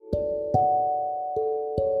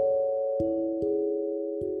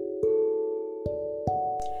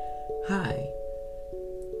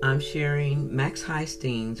I'm sharing Max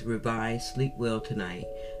Heistein's revised Sleep Well Tonight,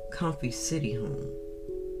 Comfy City Home.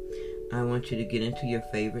 I want you to get into your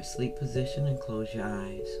favorite sleep position and close your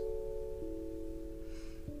eyes.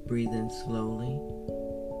 Breathe in slowly.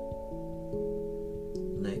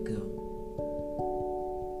 Let go.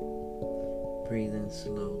 Breathe in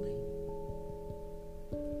slowly.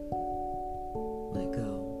 Let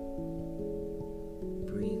go.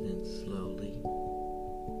 Breathe in slowly.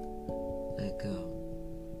 Let go.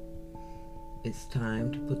 It's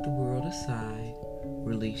time to put the world aside,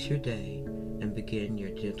 release your day, and begin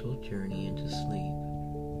your gentle journey into sleep.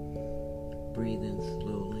 Breathe in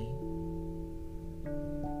slowly.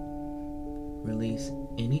 Release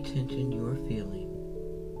any tension you are feeling.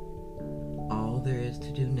 All there is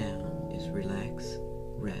to do now is relax,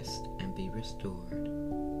 rest, and be restored.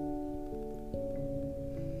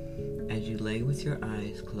 As you lay with your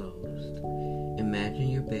eyes closed, imagine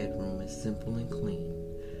your bedroom is simple and clean.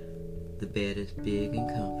 The bed is big and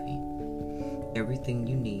comfy. Everything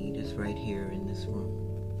you need is right here in this room.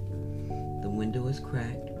 The window is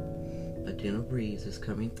cracked. A gentle breeze is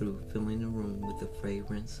coming through, filling the room with the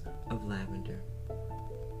fragrance of lavender.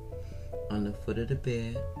 On the foot of the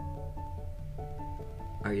bed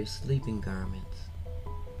are your sleeping garments.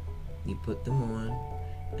 You put them on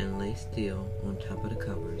and lay still on top of the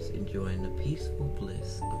covers, enjoying the peaceful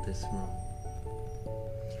bliss of this room.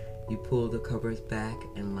 You pull the covers back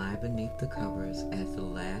and lie beneath the covers as the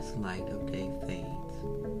last light of day fades.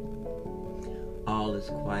 All is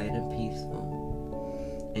quiet and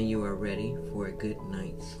peaceful, and you are ready for a good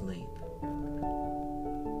night's sleep.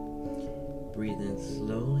 Breathe in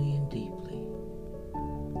slowly and deeply.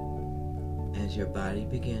 As your body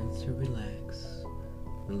begins to relax,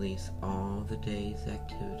 release all the day's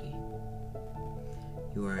activity.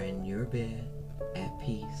 You are in your bed at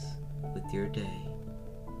peace with your day.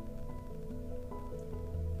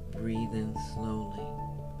 Breathe in slowly.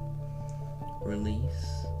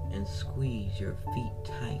 Release and squeeze your feet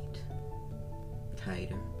tight.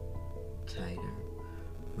 Tighter, tighter.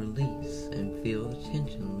 Release and feel the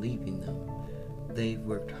tension leaving them. They've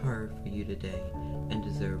worked hard for you today and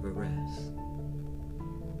deserve a rest.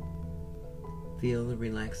 Feel the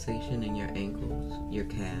relaxation in your ankles, your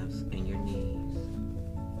calves, and your knees.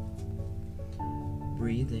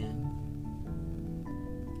 Breathe in.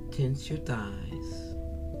 Tense your thighs.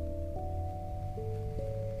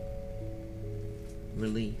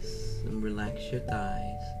 Release and relax your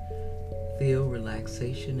thighs. Feel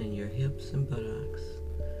relaxation in your hips and buttocks.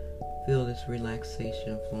 Feel this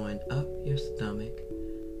relaxation flowing up your stomach,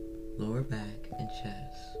 lower back, and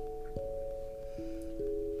chest.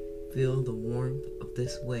 Feel the warmth of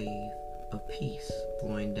this wave of peace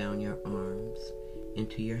flowing down your arms,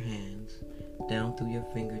 into your hands, down through your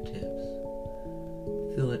fingertips.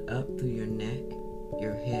 Feel it up through your neck,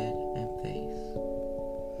 your head, and face.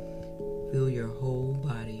 Feel your whole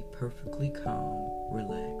body perfectly calm,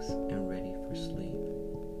 relaxed, and ready for sleep.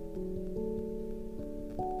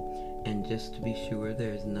 And just to be sure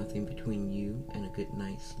there is nothing between you and a good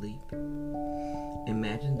night's sleep,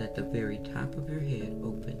 imagine that the very top of your head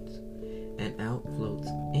opens and out floats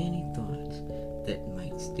any thoughts that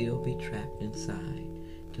might still be trapped inside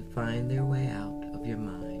to find their way out of your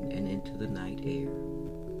mind and into the night air.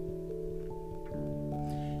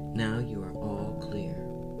 Now you are all clear.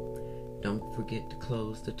 Don't forget to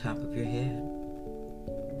close the top of your head.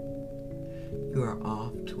 You are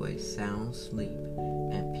off to a sound sleep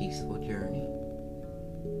and peaceful journey.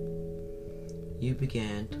 You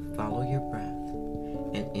began to follow your breath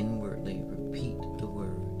and inwardly repeat the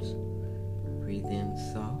words. Breathe in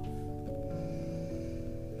soft.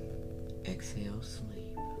 Exhale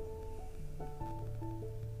sleep.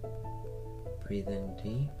 Breathe in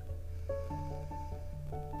deep.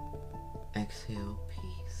 Exhale peace.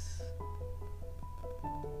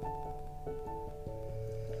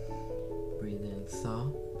 Breathe in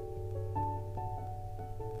soft.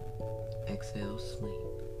 Exhale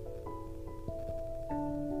sleep.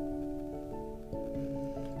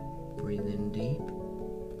 Breathe in deep.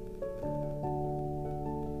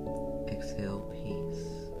 Exhale peace.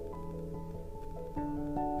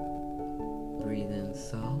 Breathe in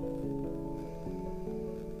soft.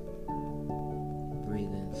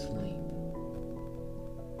 Breathe in sleep.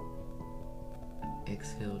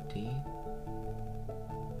 Exhale deep.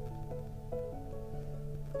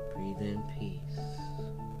 Breathe in peace.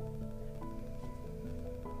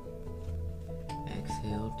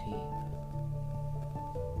 Exhale deep.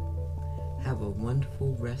 Have a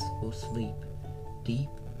wonderful, restful sleep, deep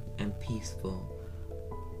and peaceful.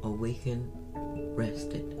 Awaken,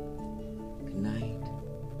 rested. Good night.